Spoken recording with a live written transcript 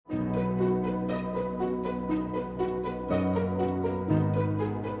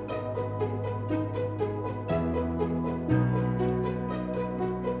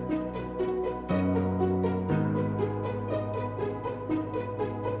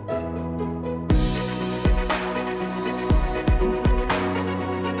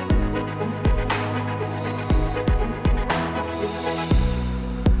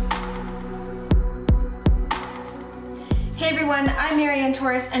Megan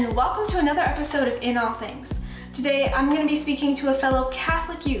Torres, and welcome to another episode of In All Things. Today, I'm going to be speaking to a fellow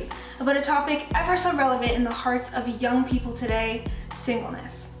Catholic youth about a topic ever so relevant in the hearts of young people today,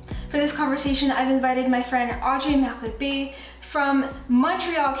 singleness. For this conversation, I've invited my friend Audrey Marebe from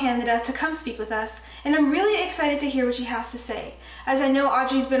Montreal, Canada, to come speak with us, and I'm really excited to hear what she has to say, as I know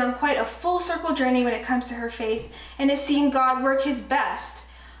Audrey's been on quite a full circle journey when it comes to her faith and has seen God work his best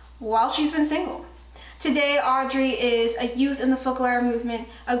while she's been single. Today, Audrey is a youth in the Folklore movement,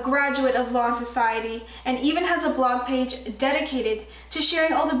 a graduate of Law and Society, and even has a blog page dedicated to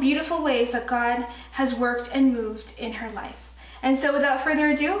sharing all the beautiful ways that God has worked and moved in her life. And so without further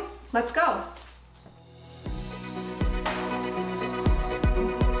ado, let's go.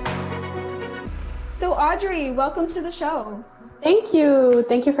 So Audrey, welcome to the show. Thank you.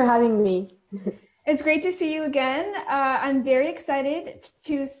 Thank you for having me. It's great to see you again. I'm very excited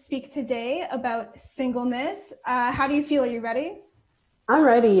to speak today about singleness. How do you feel? Are you ready? I'm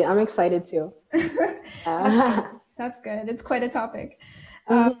ready. I'm excited too. That's good. It's quite a topic.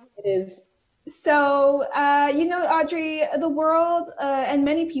 It is. So, Audrey, the world and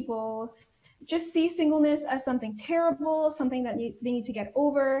many people just see singleness as something terrible, something that they need to get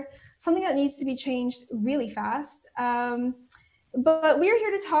over, something that needs to be changed really fast. But we're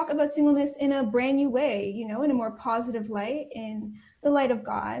here to talk about singleness in a brand new way, in a more positive light, in the light of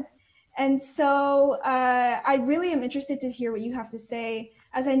God. And so I really am interested to hear what you have to say,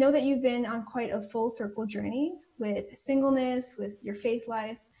 as I know that you've been on quite a full circle journey with singleness, with your faith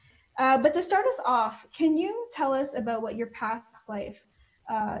life. But to start us off, can you tell us about what your past life,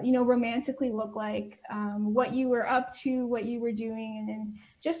 romantically looked like, what you were up to, what you were doing, and then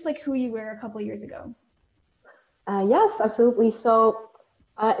just like who you were a couple of years ago? Yes, absolutely. So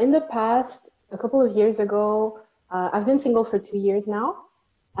in the past, a couple of years ago, I've been single for 2 years now.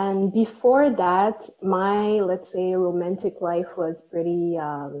 And before that, my, let's say, romantic life was pretty,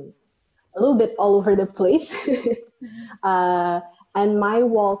 a little bit all over the place. And my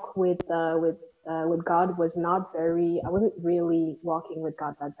walk with God was not very, I wasn't really walking with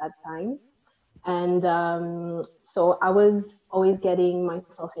God at that time. And so I was always getting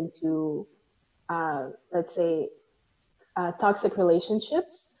myself into, let's say, toxic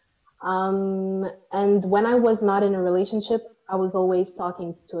relationships. And when I was not in a relationship, I was always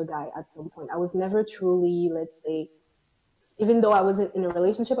talking to a guy at some point. I was never truly, let's say, even though I wasn't in a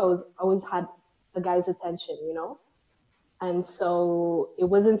relationship, I always had a guy's attention, And so it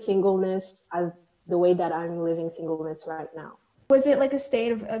wasn't singleness as the way that I'm living singleness right now. Was it like a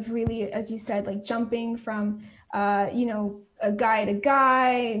state of really, as you said, like jumping from, a guy to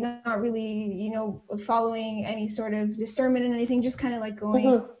guy, not really, following any sort of discernment and anything, just kind of like going?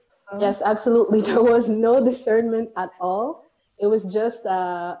 Mm-hmm. Yes, absolutely. There was no discernment at all. It was just,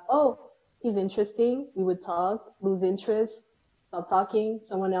 he's interesting. We would talk, lose interest, stop talking.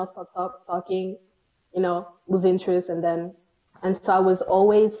 Someone else stop talking, lose interest. And so I was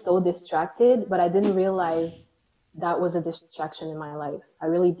always so distracted, but I didn't realize that was a distraction in my life. I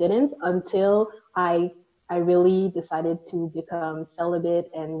really didn't until I really decided to become celibate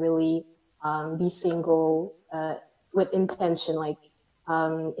and really be single with intention,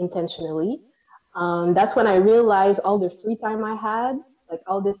 intentionally. That's when I realized all the free time I had, like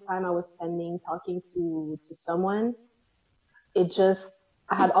all this time I was spending talking to someone.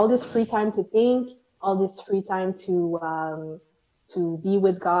 I had all this free time to think, all this free time to be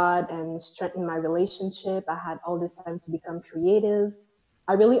with God and strengthen my relationship. I had all this time to become creative.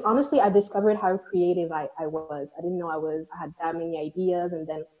 I discovered how creative I was. I didn't know I had that many ideas. And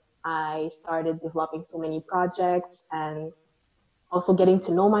then I started developing so many projects and also getting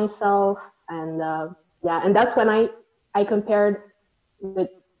to know myself. And and that's when I compared with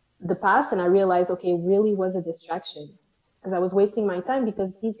the past and I realized, okay, it really was a distraction because I was wasting my time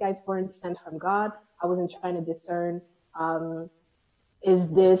because these guys weren't sent from God. I wasn't trying to discern, is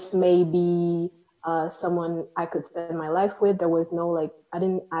this maybe someone I could spend my life with? There was no, I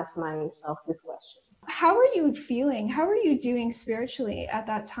didn't ask myself this question. How are you feeling? How are you doing spiritually at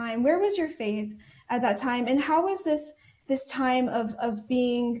that time? Where was your faith at that time? And how was this time of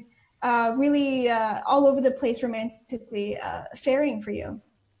being really all over the place romantically faring for you?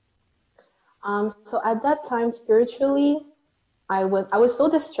 So at that time, spiritually, I was so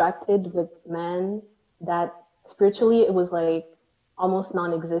distracted with men that spiritually it was like almost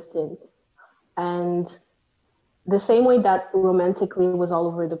non-existent. And the same way that romantically was all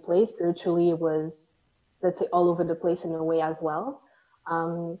over the place, spiritually it was, let's say, all over the place in a way as well.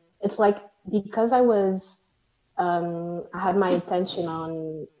 It's like because I had my attention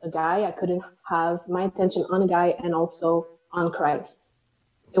on a guy, I couldn't have my attention on a guy and also on Christ.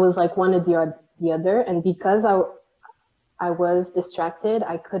 It was like one or the other. And because I was distracted.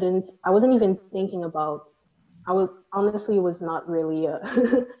 I wasn't even thinking about, I was, honestly, it was not really,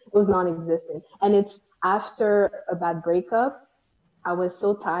 it was non-existent. And it's after a bad breakup, I was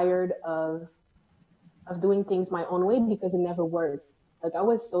so tired of doing things my own way because it never worked. Like I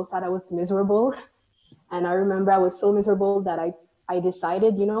was so sad, I was miserable. And I remember I was so miserable that I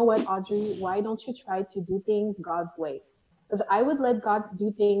decided, you know what, Audrey, why don't you try to do things God's way? Because I would let God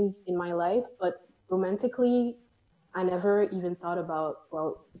do things in my life, but romantically, I never even thought about,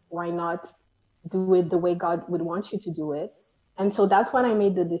 well, why not do it the way God would want you to do it? And so that's when I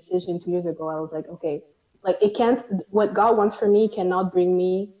made the decision 2 years ago. I was like, okay, like it can't, what God wants for me cannot bring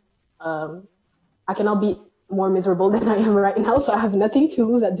me, um, I cannot be more miserable than I am right now. So I have nothing to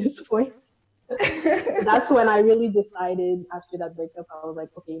lose at this point. So that's when I really decided after that breakup, I was like,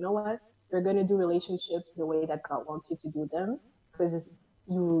 okay, you know what? You're going to do relationships the way that God wants you to do them because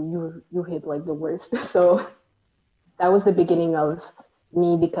you hit like the worst. So that was the beginning of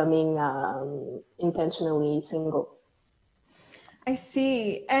me becoming intentionally single. I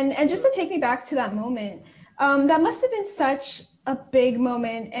see. And just to take me back to that moment, that must have been such a big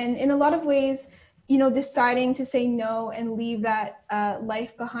moment. And in a lot of ways, deciding to say no and leave that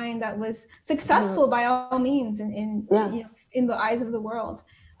life behind that was successful by all means in the eyes of the world.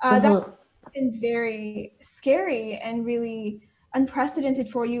 That must have been very scary and really unprecedented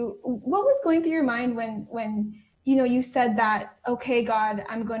for you. What was going through your mind when you said that, okay, God,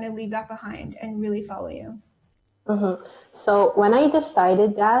 I'm going to leave that behind and really follow you? So when I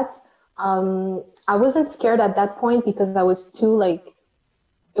decided that, I wasn't scared at that point because I was too like,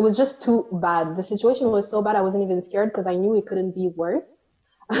 it was just too bad. The situation was so bad I wasn't even scared because I knew it couldn't be worse.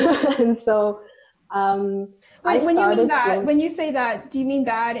 And so when you mean that, when you say that, do you mean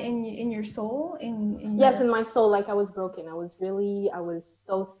bad in your soul? Yes, in my soul, like I was broken. I was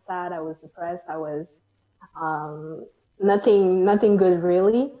so sad. I was depressed. I was nothing good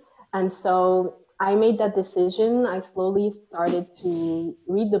really. And so I made that decision. I slowly started to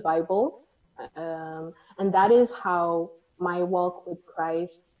read the Bible. And that is how my walk with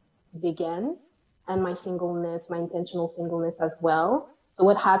Christ began and my singleness, my intentional singleness as well. So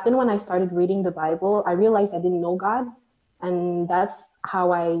what happened when I started reading the Bible, I realized I didn't know God. And that's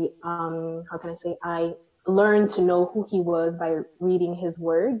how how can I say, I learned to know who he was by reading his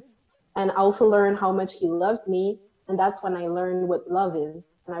word. And I also learned how much he loves me. And that's when I learned what love is.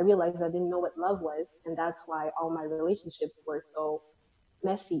 And I realized I didn't know what love was. And that's why all my relationships were so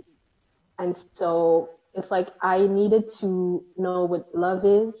messy. And so it's like I needed to know what love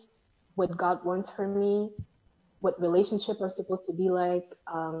is, what God wants from me, what relationships are supposed to be like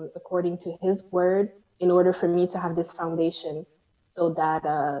according to his word in order for me to have this foundation so that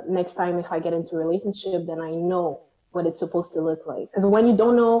next time if I get into a relationship, then I know what it's supposed to look like. Because when you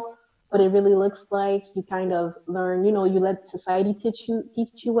don't know what it really looks like, you kind of learn, you let society teach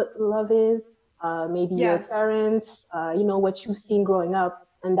you what love is, maybe your parents, what you've seen growing up,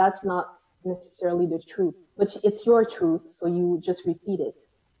 and that's not necessarily the truth, but it's your truth, so you just repeat it.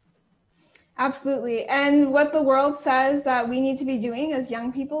 Absolutely. And what the world says that we need to be doing as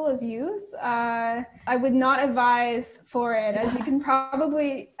young people, as youth, I would not advise for it, as you can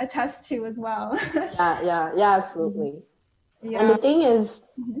probably attest to as well. Yeah, absolutely. Yeah. And the thing is,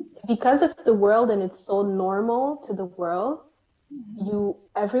 because it's the world and it's so normal to the world,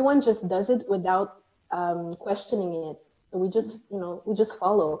 everyone just does it without questioning it. So we just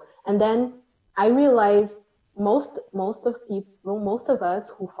follow. And then I realized most of us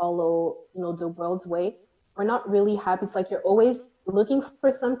who follow, the world's way, we're not really happy. It's like you're always looking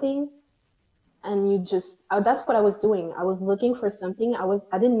for something, and that's what I was doing. I was looking for something.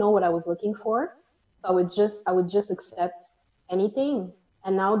 I didn't know what I was looking for, so I would just accept anything.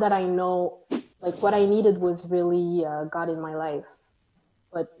 And now that I know, like what I needed was really God in my life.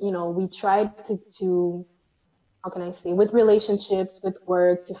 But we tried to how can I say, with relationships, with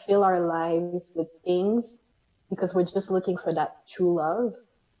work, to fill our lives with things because we're just looking for that true love.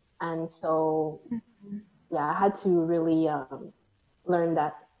 And so, yeah, I had to really learn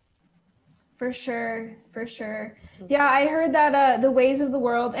that. For sure. Yeah, I heard that the ways of the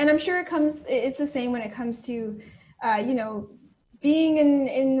world, and I'm sure it's the same when it comes to, being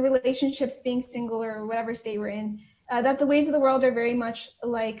in relationships, being single or whatever state we're in, that the ways of the world are very much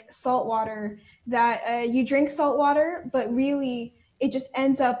like salt water, that you drink salt water, but really it just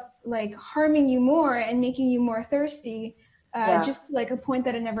ends up like harming you more and making you more thirsty, just to like a point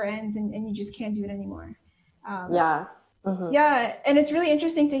that it never ends and you just can't do it anymore. Yeah, and it's really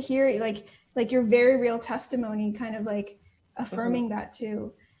interesting to hear like your very real testimony kind of like affirming that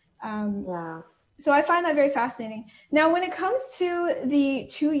too. So I find that very fascinating. Now, when it comes to the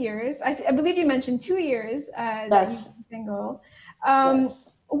 2 years, I believe you mentioned 2 years that you've single. Yes.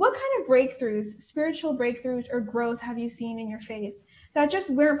 What kind of breakthroughs, spiritual breakthroughs or growth have you seen in your faith that just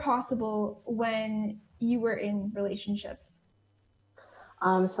weren't possible when you were in relationships?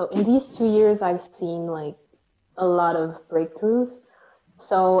 So in these 2 years, I've seen like a lot of breakthroughs.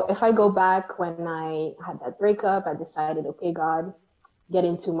 So if I go back when I had that breakup, I decided, okay, God, get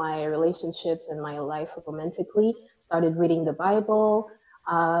into my relationships and my life romantically, started reading the Bible.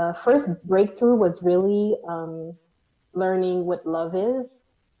 First breakthrough was really learning what love is.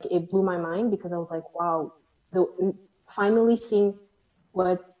 It blew my mind because I was like, wow, finally seeing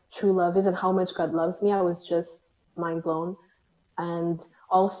what true love is and how much God loves me. I was just mind blown. And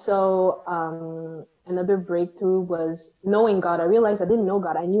also, another breakthrough was knowing God. I realized I didn't know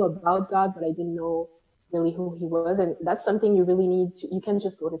God. I knew about God, but I didn't know really who He was. And that's something you really need to. You can't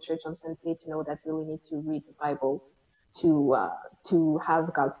just go to church on Sunday to know that. You really need to read the Bible to uh, to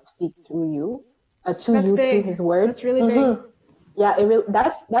have God speak to That's you through His big. Word. That's really big. Mm-hmm. Yeah,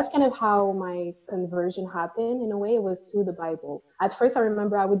 that's kind of how my conversion happened in a way. It was through the Bible. At first, I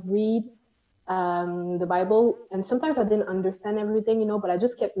remember I would read the Bible, and sometimes I didn't understand everything, but I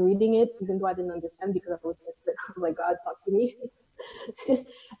just kept reading it, even though I didn't understand because I was desperate. I was like, God, talk to me.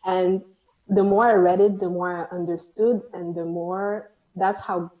 And the more I read it, the more I understood, and the more that's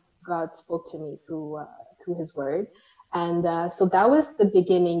how God spoke to me through His Word. And so that was the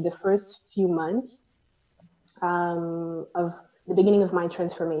beginning, the first few months of the beginning of my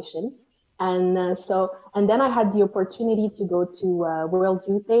transformation. And then I had the opportunity to go to World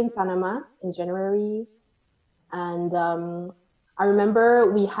Youth Day in Panama in January. And I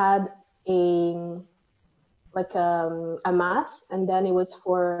remember we had a a mass, and then it was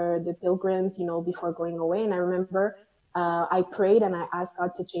for the pilgrims, before going away. And I remember I prayed and I asked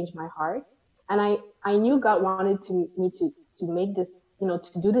God to change my heart. And I knew God wanted me to make this,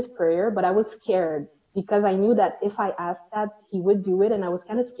 to do this prayer, but I was scared because I knew that if I asked that, He would do it. And I was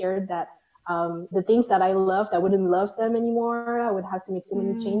kind of scared that the things that I loved, I wouldn't love them anymore. I would have to make so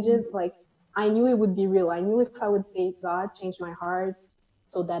many changes. Like, I knew it would be real. I knew if I would say, God, change my heart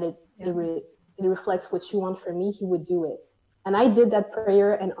so that it reflects what you want for me, He would do it. And I did that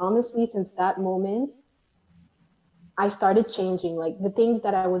prayer. And honestly, since that moment, I started changing. Like, the things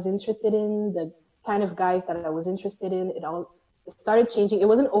that I was interested in, the kind of guys that I was interested in, it started changing. It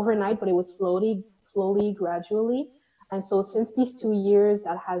wasn't overnight, but it was slowly, gradually. And so since these 2 years,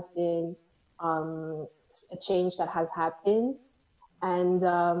 that has been a change that has happened. And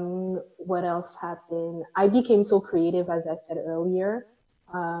what else happened? I became so creative, as I said earlier.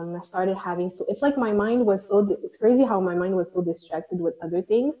 I started having, so it's like my mind was it's crazy how my mind was so distracted with other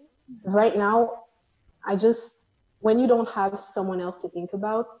things. Because right now, I just, when you don't have someone else to think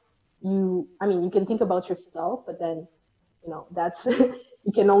about, you can think about yourself, but then, that's,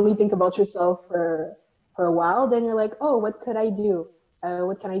 you can only think about yourself for a while. Then you're like, oh, what could I do?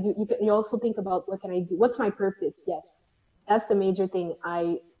 What can I do? You also think about, what can I do? What's my purpose? Yes. That's the major thing.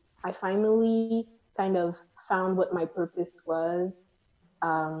 I finally kind of found what my purpose was.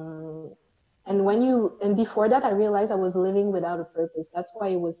 And before that, I realized I was living without a purpose. That's why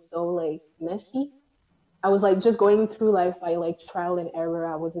it was so like messy. I was like just going through life by like trial and error.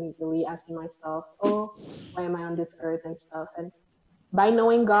 I wasn't really asking myself, oh, why am I on this earth and stuff. And by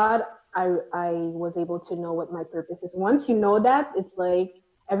knowing God, I was able to know what my purpose is. Once you know that, it's like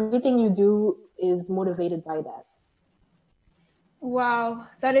everything you do is motivated by that. Wow,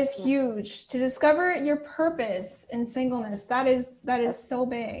 that is huge. To discover your purpose in singleness, that is so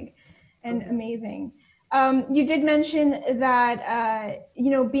big and amazing. You did mention that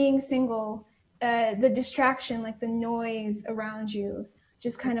being single, the distraction, like the noise around you,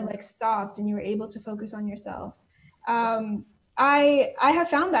 just kind of like stopped, and you were able to focus on yourself. I have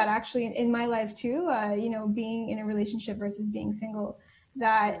found that actually in my life too. Being in a relationship versus being single.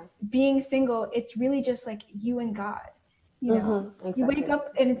 That being single, it's really just like you and God. Exactly. You wake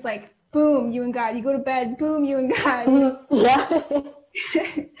up and it's like, boom, you and God. You go to bed, boom, you and God. Yeah.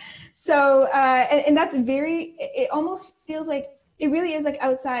 So, and that's it almost feels like, it really is like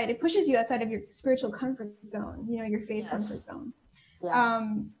outside. It pushes you outside of your spiritual comfort zone, your faith comfort zone. Yeah.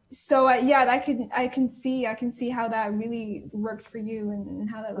 So I can see how that really worked for you, and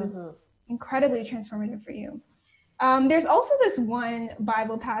how that was incredibly transformative for you. There's also this one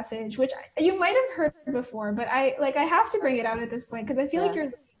Bible passage, which you might have heard before, but I have to bring it out at this point because I feel like you're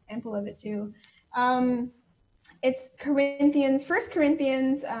an example of it too. It's 1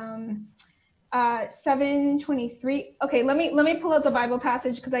 Corinthians 7:23. Okay, let me pull out the Bible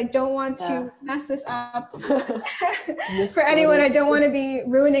passage because I don't want to mess this up. For anyone, I don't want to be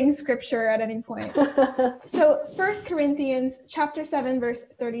ruining scripture at any point. So 1 Corinthians chapter 7, verse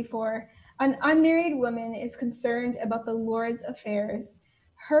 34. An unmarried woman is concerned about the Lord's affairs.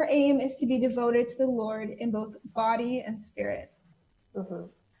 Her aim is to be devoted to the Lord in both body and spirit. Mm-hmm.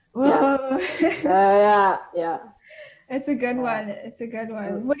 Whoa. Yeah. It's a good one. It's a good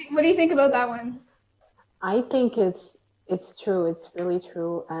one. What do you think about that one? I think it's true. It's really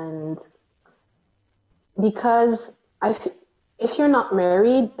true, and because if you're not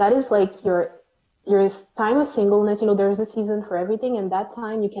married, that is like your time of singleness. You know, there's a season for everything, and that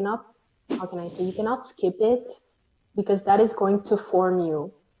time you cannot. How can I say? You cannot skip it because that is going to form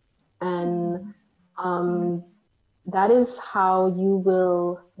you, and um, that is how you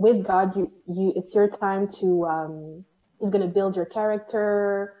will with God. You it's your time to He's gonna build your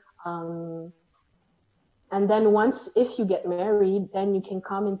character. And then once if you get married, then you can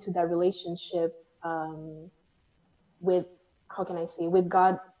come into that relationship with how can I say with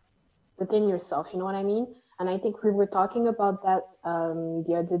God within yourself. You know what I mean? And I think we were talking about that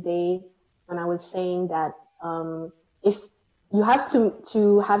the other day when I was saying that if you have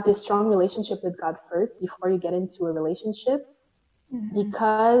to have this strong relationship with God first before you get into a relationship,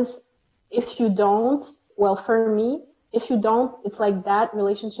 because if you don't, well, for me, if you don't, it's like that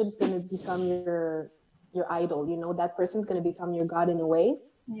relationship is going to become your idol. You know, that person's going to become your God in a way.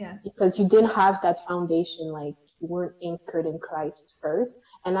 Yes. Because you didn't have that foundation, like you weren't anchored in Christ first.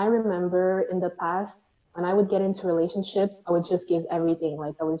 And I remember in the past when I would get into relationships, I would just give everything.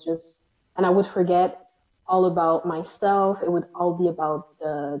 Like I was just, and I would forget all about myself. It would all be about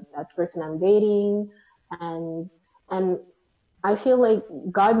that person I'm dating, and and I feel like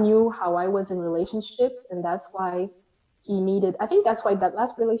God knew how I was in relationships, and that's why He needed. I think that's why that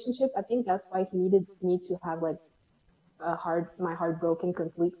last relationship. I think that's why He needed me to have like my heart broken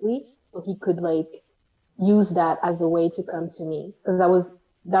completely, so He could like use that as a way to come to me, because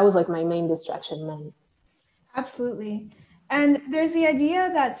that was like my main distraction then. Absolutely. And there's the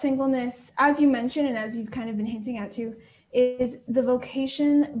idea that singleness, as you mentioned and as you've kind of been hinting at too, is the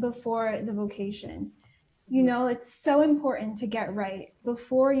vocation before the vocation. You know, it's so important to get right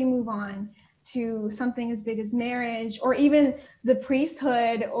before you move on to something as big as marriage or even the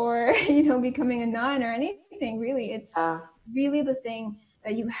priesthood or, you know, becoming a nun or anything really. It's really the thing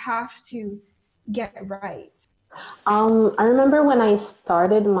that you have to get right. I remember when I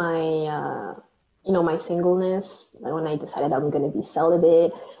started my singleness, like when I decided I'm gonna be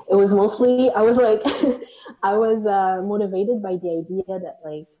celibate. It was mostly I was like, I was motivated by the idea that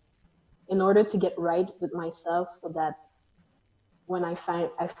like in order to get right with myself, so that when I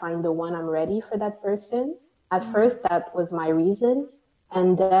find the one, I'm ready for that person. At first, that was my reason,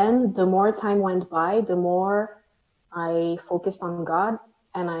 and then the more time went by, the more I focused on God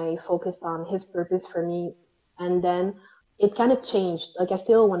and I focused on His purpose for me. And then it kind of changed. Like I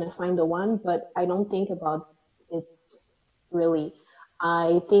still want to find the one, but I don't think about it really.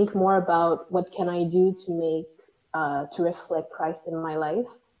 I think more about what can I do to make to reflect Christ in my life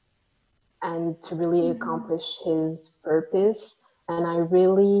and to really accomplish His purpose. And I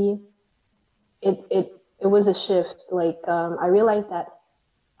really it was a shift. Like I realized that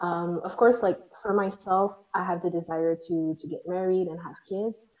of course, like for myself, I have the desire to get married and have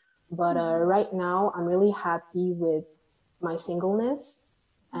kids. But right now, I'm really happy with my singleness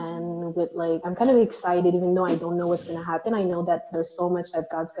and with like, I'm kind of excited, even though I don't know what's going to happen. I know that there's so much that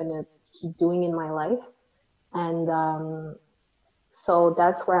God's going to keep doing in my life. And so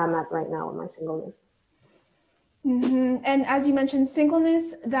that's where I'm at right now with my singleness. And as you mentioned,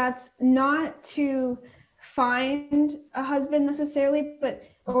 singleness, that's not to find a husband necessarily, but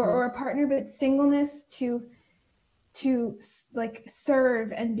or a partner, but singleness to like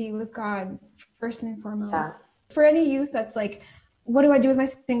serve and be with God first and foremost. Yeah. For any youth that's like, what do I do with my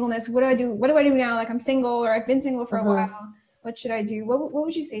singleness? What do I do? What do I do now? Like I'm single or I've been single for a while. What should I do? What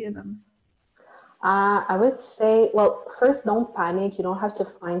would you say to them? I would say, well, first, don't panic. You don't have to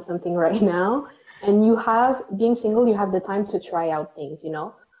find something right now. And being single, you have the time to try out things, you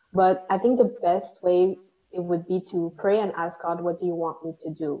know? But I think the best way it would be to pray and ask God, what do you want me to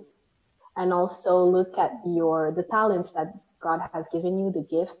do? And also look at the talents that God has given you, the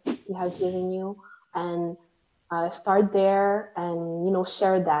gifts He has given you, and start there and, you know,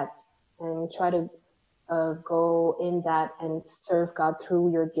 share that and try to go in that and serve God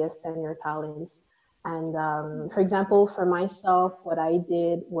through your gifts and your talents. And for example, for myself, what I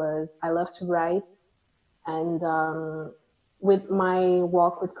did was I love to write. And with my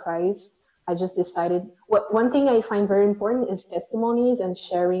walk with Christ, I just decided one thing I find very important is testimonies and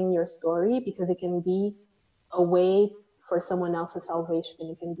sharing your story, because it can be a way for someone else's salvation.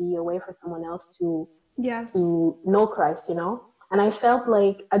 It can be a way for someone else to know Christ, you know? And I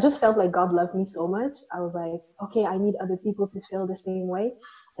just felt like God loved me so much. I was like, okay, I need other people to feel the same way.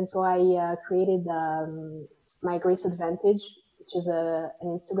 And so I created my Grace Advantage, which is an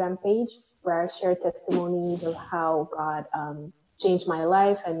Instagram page where I share testimonies of how God changed my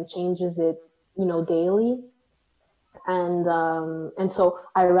life and changes it, daily. And so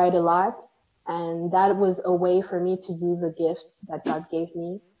I write a lot, and that was a way for me to use a gift that God gave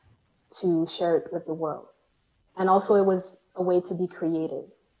me to share it with the world. And also it was a way to be creative.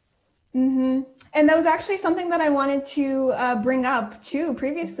 Mm-hmm. And that was actually something that I wanted to bring up too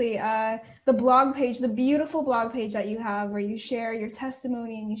previously. The blog page, the beautiful blog page that you have where you share your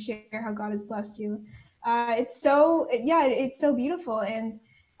testimony and you share how God has blessed you. It's so beautiful. And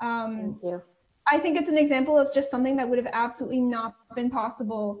Thank you. I think it's an example of just something that would have absolutely not been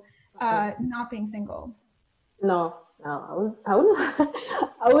possible not being single. No, I would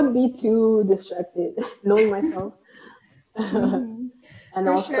I would be too distracted knowing myself. Mm-hmm. And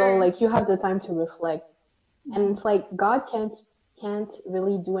For also sure. like you have the time to reflect. And it's like God can't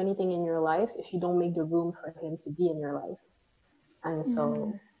really do anything in your life if you don't make the room for him to be in your life. And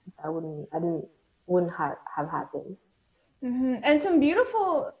so wouldn't have happened. Mm-hmm. And some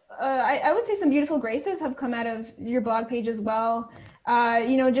beautiful, I would say some beautiful graces have come out of your blog page as well.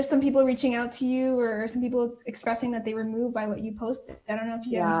 Just some people reaching out to you or some people expressing that they were moved by what you posted. I don't know if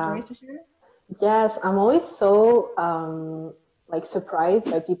you have any stories to share. Yes, I'm always so like surprised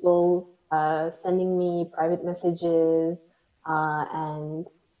by people sending me private messages and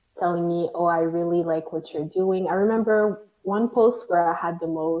telling me, "Oh, I really like what you're doing." I remember one post where I had the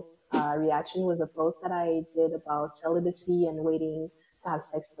most reaction was a post that I did about celibacy and waiting to have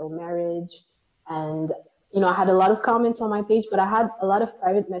sex till marriage. And I had a lot of comments on my page, but I had a lot of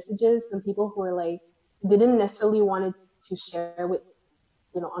private messages. Some people who were like, didn't necessarily want it to share with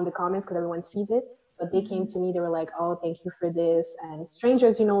on the comments because everyone sees it. But they came to me, they were like, "Oh, thank you for this." And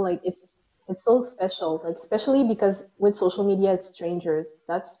strangers, like it's so special, like especially because with social media, it's strangers.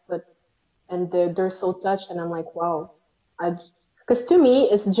 And they're so touched, and I'm like, wow, because to me,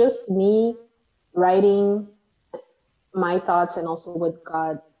 it's just me writing my thoughts and also what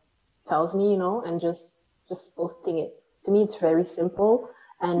God tells me, and just posting it. To me, it's very simple,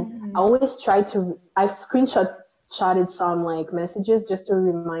 and I always try to. I've shotted some like messages just to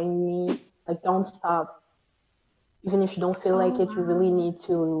remind me, like, don't stop. Even if you don't feel like it, you really need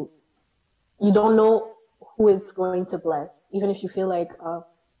to. You don't know who it's going to bless. Even if you feel like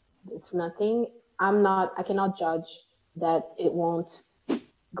it's nothing, I cannot judge that it won't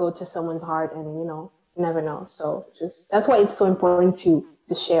go to someone's heart, and you never know. So that's why it's so important to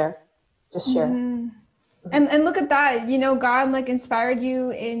share. Just share. Mm-hmm. And look at that, God like inspired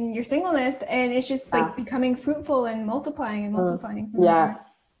you in your singleness, and it's just like becoming fruitful and multiplying from there.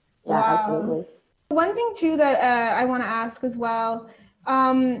 Wow. Absolutely. One thing too that I want to ask as well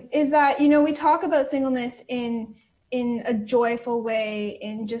is that we talk about singleness in a joyful way,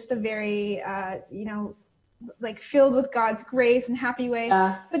 in just a very like filled with God's grace and happy way.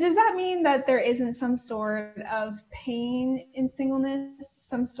 But does that mean that there isn't some sort of pain in singleness,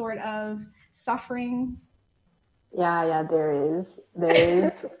 some sort of suffering? Yeah, there is.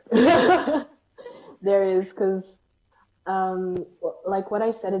 There is, because like what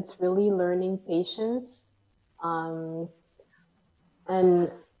I said, it's really learning patience, um,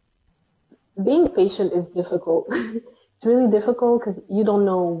 and being patient is difficult. It's really difficult because you don't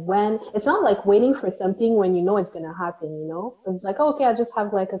know when. It's not like waiting for something when you know it's gonna happen. It's like, oh, okay, I just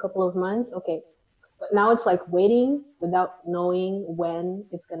have like a couple of months, okay. But now it's like waiting without knowing when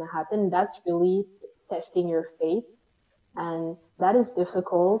it's gonna happen. That's really testing your faith, and that is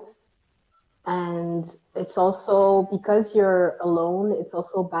difficult. And it's also because you're alone, it's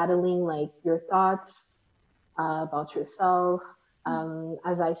also battling like your thoughts about yourself.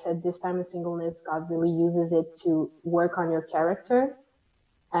 As I said, this time of singleness, God really uses it to work on your character.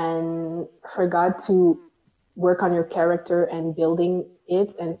 And for God to work on your character and building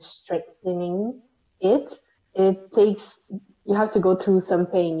it and strengthening it, it takes, you have to go through some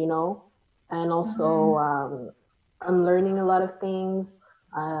pain, and also I'm learning a lot of things,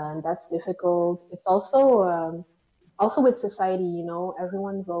 and that's difficult. It's also with society,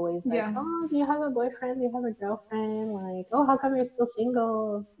 everyone's always like, "Oh, do you have a boyfriend? Do you have a girlfriend? Like, oh, how come you're still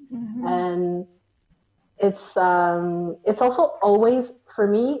single?" And it's also always, for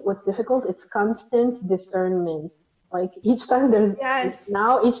me, what's difficult, it's constant discernment. Like each time there's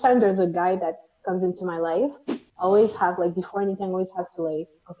a guy that comes into my life, I always have like, before anything, I always have to like,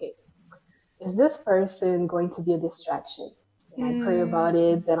 okay, is this person going to be a distraction? And I pray about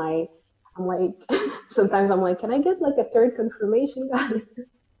it, then I'm like, sometimes I'm like, can I get like a third confirmation, guys?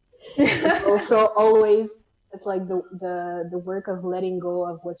 It's also always, it's like the work of letting go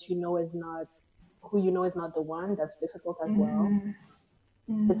of what you know is not, who you know is not the one. That's difficult as well.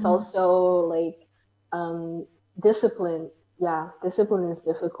 It's also like discipline. Yeah, discipline is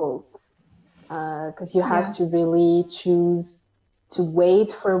difficult because you have to Yes. really choose to wait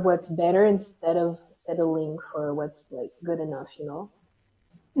for what's better instead of settling for what's like good enough, you know?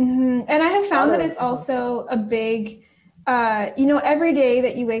 And I have A lot found that of, it's also a big, you know, every day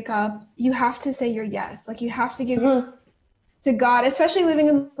that you wake up, you have to say your yes. Like you have to give Mhm, to God, especially living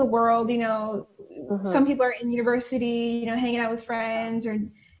in the world, you know, some mhm, people are in university, you know, hanging out with friends or,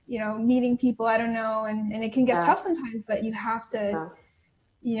 you know, meeting people, I don't know, and it can get yeah, tough sometimes, but you have to, yeah,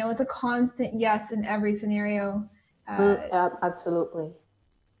 you know, it's a constant yes in every scenario. yeah, absolutely.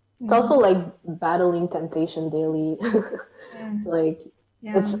 It's also Mhm. like battling temptation daily. Mm, Like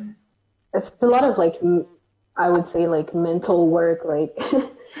yeah. it's it's a lot of like I would say like mental work. Like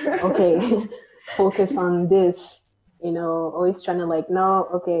okay, focus on this. You know, always trying to like no,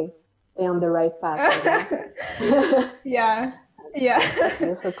 okay, stay on the right path. You know, Yeah. that's Yeah.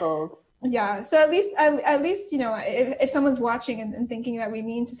 difficult. Yeah. So at least, you know, if someone's watching and thinking that we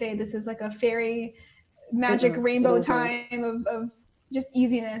mean to say this is like a fairy magic Mm-mm, it rainbow isn't. time of just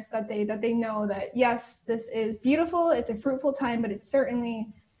easiness, that they know that yes, this is beautiful, it's a fruitful time, but it certainly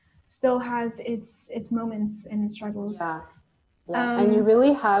still has its moments and its struggles. Yeah, yeah, and you Um,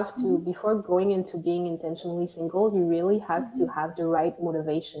 really have to before going into being intentionally single. You really have to mhm, have the right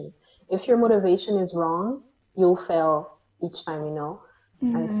motivation. If your motivation is wrong, you'll fail each time. You know,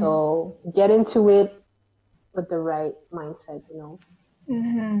 and mhm, so get into it with the right mindset. You know.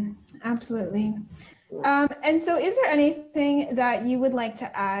 absolutely. Yeah. And so, is there anything that you would like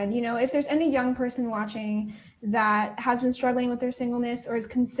to add? You know, if there's any young person watching that has been struggling with their singleness or is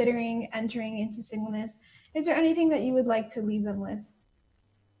considering entering into singleness, is there anything that you would like to leave them with?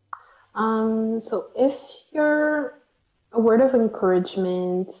 So if you're a word of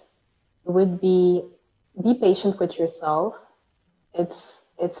encouragement would be patient with yourself. It's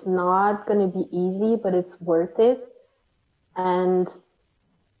it's not going to be easy, but it's worth it. And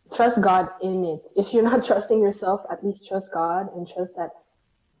trust God in it. If you're not trusting yourself, at least trust God and trust that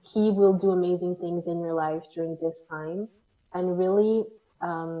He will do amazing things in your life during this time. And really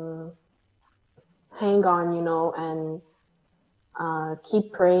hang on, you know, and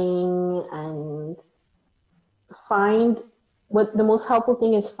keep praying and find what the most helpful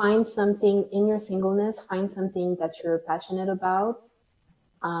thing is find something in your singleness, find something that you're passionate about,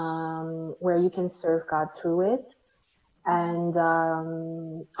 where you can serve God through it. And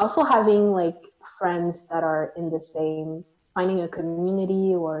also having like friends that are in the same, finding a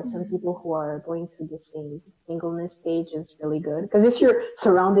community or some people who are going through the same singleness stage is really good. Because if you're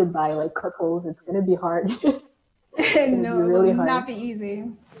surrounded by like couples, it's going to be hard. It's going to be No, it will really hard. not be easy.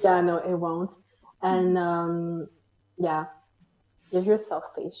 Yeah, no, it won't. And yeah, give yourself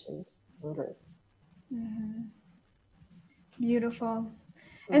patience and grace. Beautiful.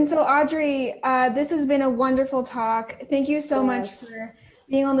 And Mm. so, Audrey, this has been a wonderful talk. Thank you so Yes, much for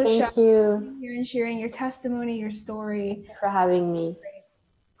being on the show, thank you. being here and sharing your testimony, your Thank story. you for having me.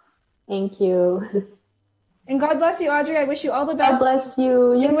 Thank you. And God bless you, Audrey. I wish you all the God best bless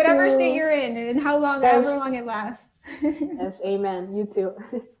you. in You whatever state too. you're in and how long, Yes, however long it lasts. yes, amen. You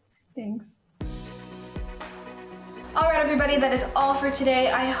too. Thanks. All right, everybody, that is all for today.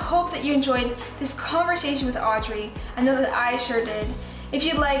 I hope that you enjoyed this conversation with Audrey. I know that I sure did. If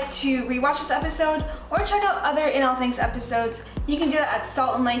you'd like to rewatch this episode or check out other In All Things episodes, you can do that at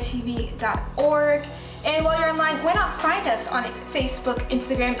saltandlighttv.org. And while you're online, why not find us on Facebook,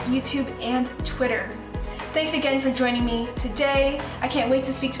 Instagram, YouTube, and Twitter. Thanks again for joining me today. I can't wait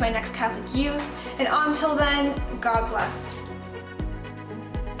to speak to my next Catholic youth. And until then, God bless.